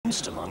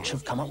Monster Munch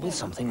have come up with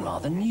something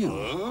rather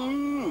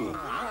new.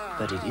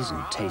 But it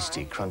isn't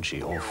tasty,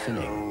 crunchy, or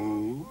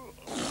filling.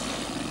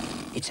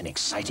 It's an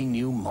exciting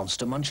new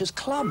Monster Munchers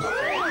Club.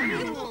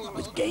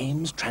 With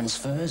games,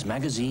 transfers,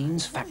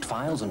 magazines, fact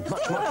files, and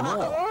much, much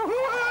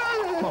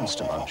more.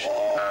 Monster Munch.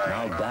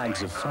 Now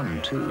bags of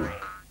fun, too.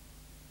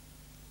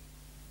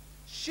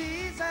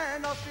 She's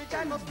an ostrich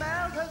and what's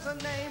spelled as a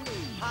name.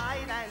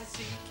 Hide and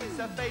seek is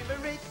her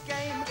favourite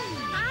game.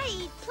 I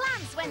eat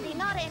plants when they're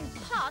not in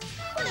pots,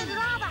 but I'd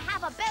rather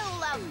have a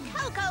bowl of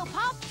Cocoa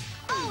Pops.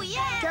 Oh,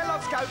 yeah!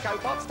 Kellogg's Cocoa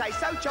Pops taste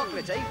so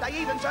chocolatey, they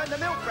even turn the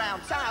milk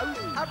brown. So,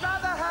 I'd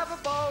rather have a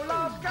bowl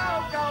of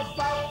Cocoa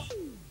Pops.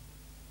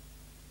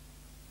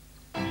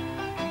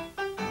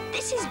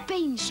 This is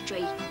Bean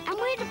Street, and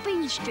we're the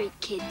Bean Street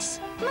kids.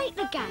 Meet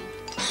the gang.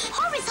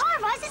 Horace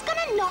High-Rise is going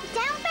to knock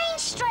down Bean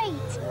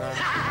Street!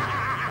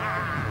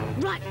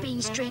 Right,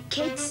 Bean Street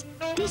kids.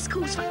 This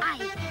calls for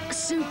A, a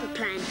super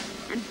plan,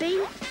 and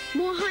B,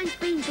 more Heinz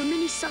beans or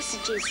mini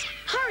sausages.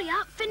 Hurry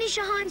up, finish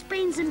your Heinz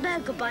beans and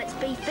burger bites,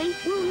 Beefy.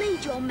 We'll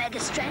need your mega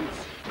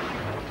strength.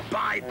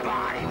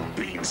 Bye-bye,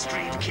 Bean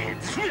Street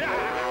kids.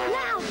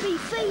 Now,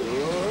 Beefy.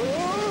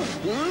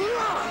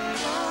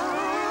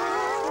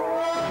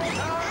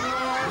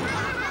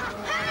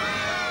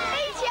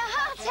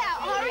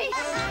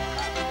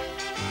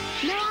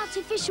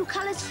 Artificial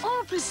colours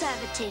or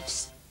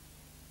preservatives.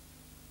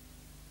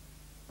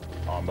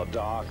 On the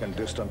dark and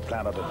distant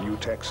planet of New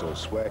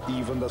Texas, where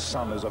even the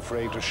sun is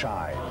afraid to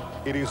shine,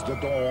 it is the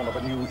dawn of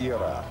a new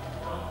era.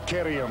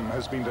 Cerium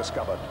has been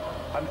discovered,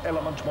 an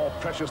element more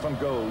precious than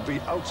gold,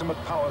 the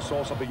ultimate power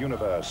source of the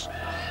universe.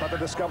 But the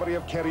discovery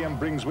of Cerium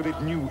brings with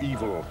it new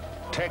evil,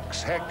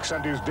 Tex, Hex,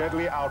 and his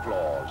deadly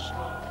outlaws.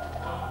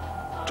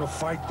 To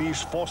fight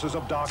these forces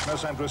of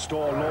darkness and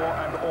restore law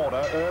and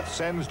order, Earth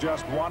sends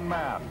just one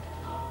man,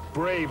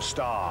 Brave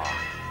Star.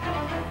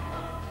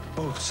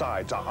 Both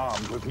sides are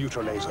armed with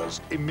neutralizers,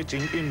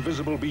 emitting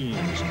invisible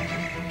beams.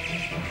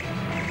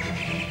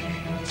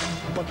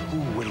 But who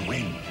will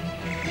win?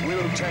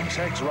 Will Tex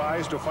Hex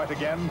rise to fight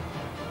again?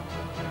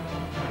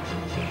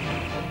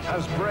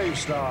 Has Brave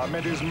Star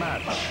met his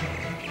match?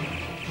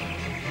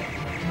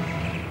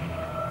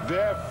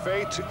 Their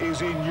fate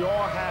is in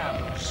your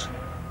hands.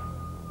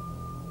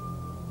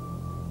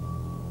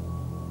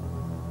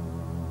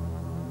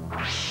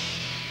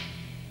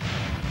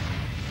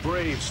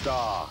 Brave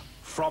Star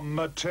from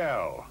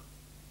Mattel.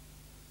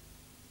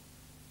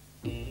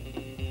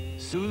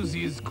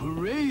 Susie's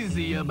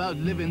crazy about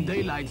Living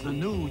Daylight's the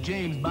new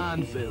James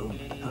Bond film.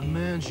 And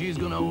man, she's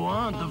gonna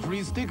want the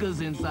free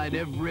stickers inside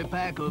every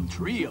pack of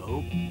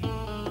Trio.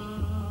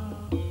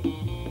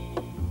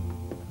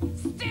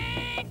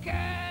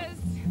 Stickers!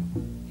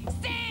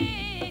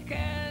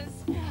 Stickers!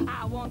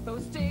 I want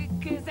those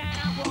stickers and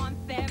I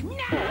want them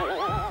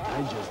now!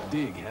 I just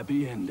dig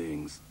happy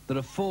endings. There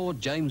are 4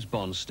 James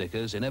Bond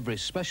stickers in every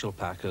special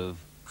pack of...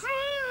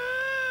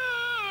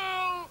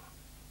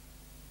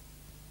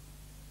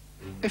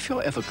 If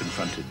you're ever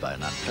confronted by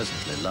an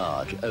unpleasantly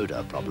large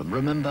odour problem,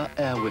 remember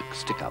Airwick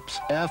Stick-Ups,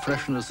 air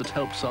fresheners that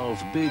help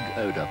solve big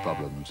odour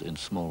problems in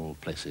small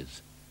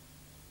places.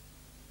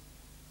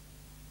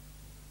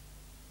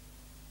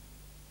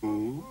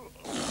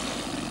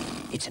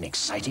 It's an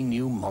exciting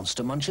new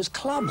Monster Munchers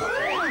Club.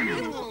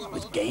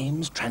 With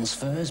games,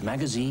 transfers,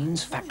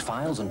 magazines, fact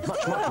files, and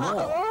much, much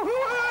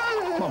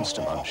more.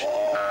 Monster Munch.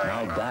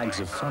 Now bags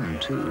of fun,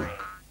 too.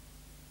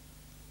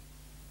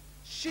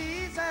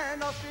 She's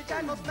an ostrich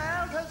and what's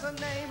spelled as a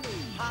name.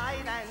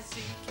 Hide and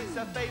seek is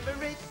her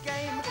favourite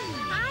game.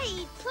 I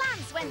eat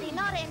plants when they're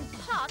not in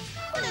pots,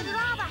 but I'd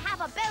rather have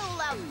a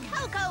bowl of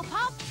Cocoa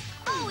Pops.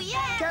 Oh,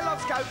 yeah!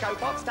 Kellogg's Cocoa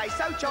Pops taste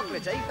so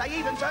chocolatey, they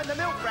even turn the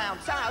milk brown.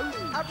 So,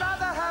 I'd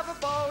rather have a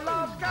bowl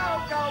of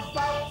Cocoa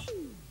Pops.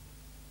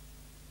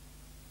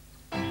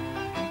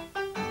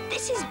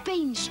 This is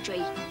Bean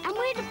Street, and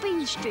we're the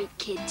Bean Street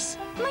kids.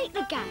 Meet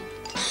the gang.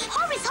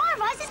 Horace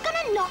High-Rise is going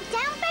to knock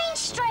down Bean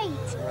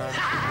Street!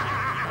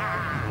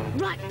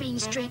 Right, Bean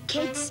Street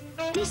kids.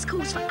 This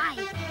calls for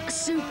A, a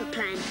super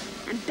plan,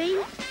 and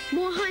B,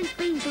 more Heinz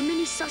beans or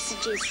mini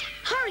sausages.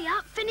 Hurry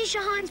up, finish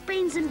your Heinz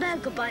beans and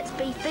burger bites,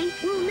 Beefy.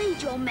 We'll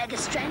need your mega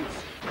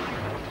strength.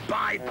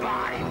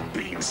 Bye-bye,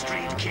 Bean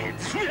Street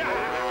kids.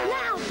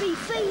 Now,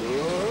 Beefy.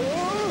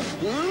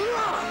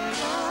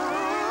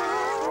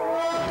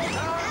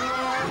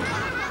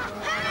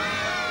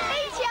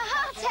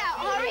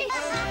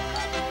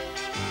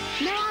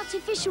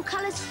 Artificial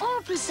colours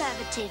or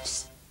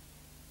preservatives.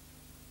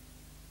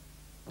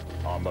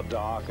 On the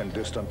dark and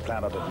distant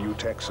planet of New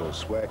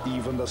Texas, where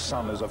even the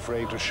sun is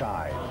afraid to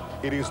shine,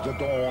 it is the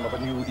dawn of a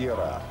new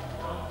era.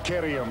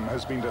 Cerium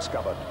has been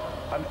discovered,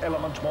 an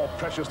element more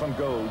precious than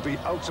gold, the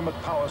ultimate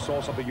power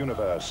source of the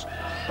universe.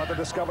 But the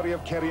discovery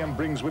of Cerium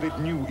brings with it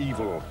new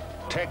evil,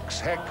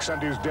 Tex, Hex,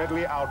 and his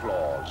deadly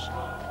outlaws.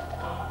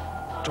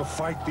 To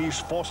fight these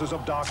forces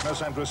of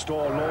darkness and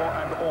restore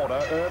law and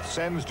order, Earth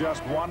sends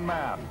just one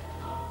man,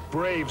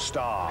 Brave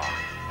Star.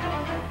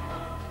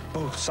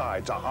 Both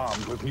sides are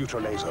armed with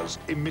neutralizers,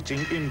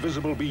 emitting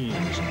invisible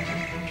beams.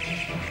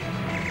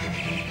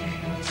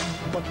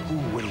 But who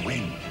will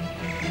win?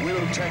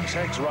 Will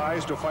Tex-Hex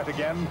rise to fight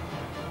again?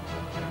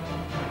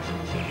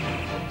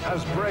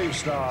 Has Brave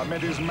Star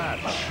met his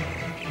match?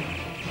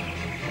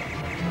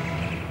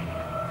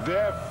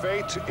 Their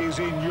fate is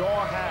in your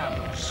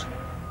hands.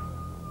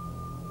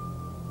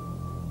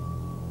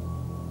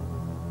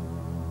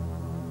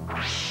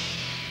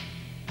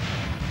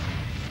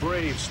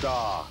 Brave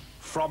Star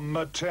from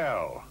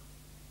Mattel.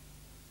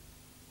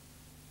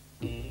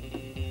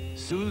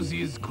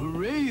 Susie's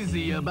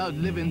crazy about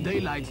Living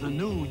Daylight's the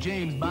new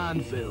James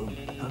Bond film.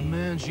 And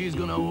man, she's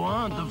gonna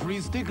want the free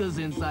stickers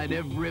inside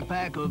every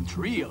pack of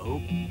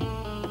Trio.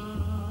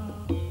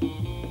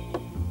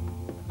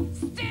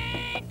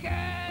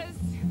 Stickers!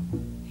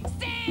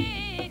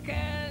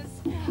 Stickers!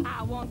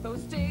 I want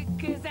those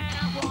stickers and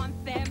I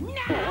want them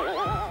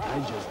now!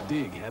 I just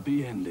dig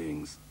happy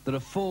endings. There are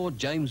 4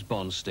 James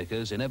Bond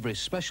stickers in every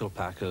special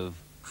pack of...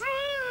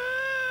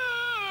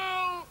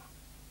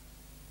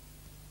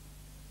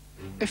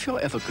 If you're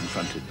ever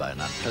confronted by an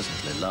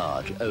unpleasantly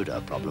large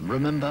odour problem,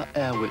 remember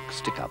Airwick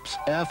Stick-Ups,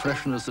 air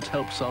fresheners that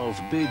help solve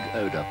big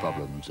odour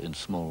problems in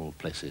small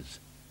places.